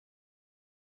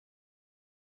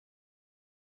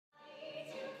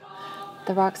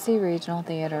The Roxy Regional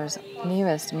Theatre's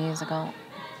newest musical,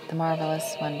 The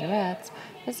Marvelous Wonderettes,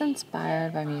 is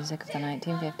inspired by music of the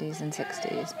 1950s and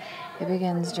 60s. It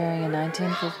begins during a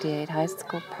 1958 high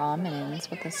school prom and ends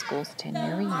with the school's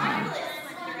 10-year reunion.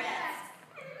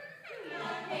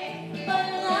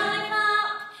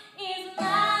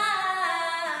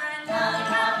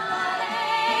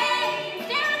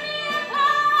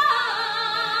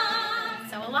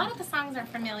 So a lot of the songs are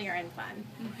familiar and fun.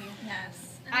 Mm-hmm. Yes.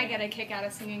 I get a kick out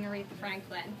of singing Aretha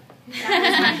Franklin.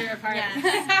 That was my favorite part.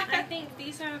 Yes. I think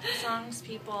these are the songs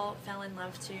people fell in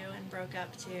love to and broke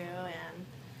up to, and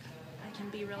it can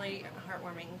be really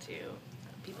heartwarming to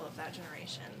people of that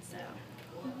generation. So,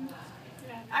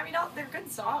 yeah. I mean, they're good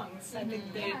songs. I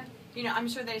think they, I'm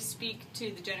sure they speak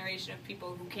to the generation of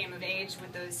people who came of age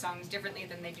with those songs differently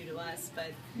than they do to us.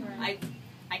 But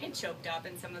I get choked up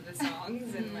in some of the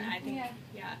songs, and I think,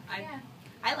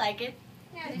 I like it.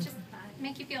 Yeah, they just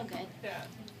make you feel good. Yeah.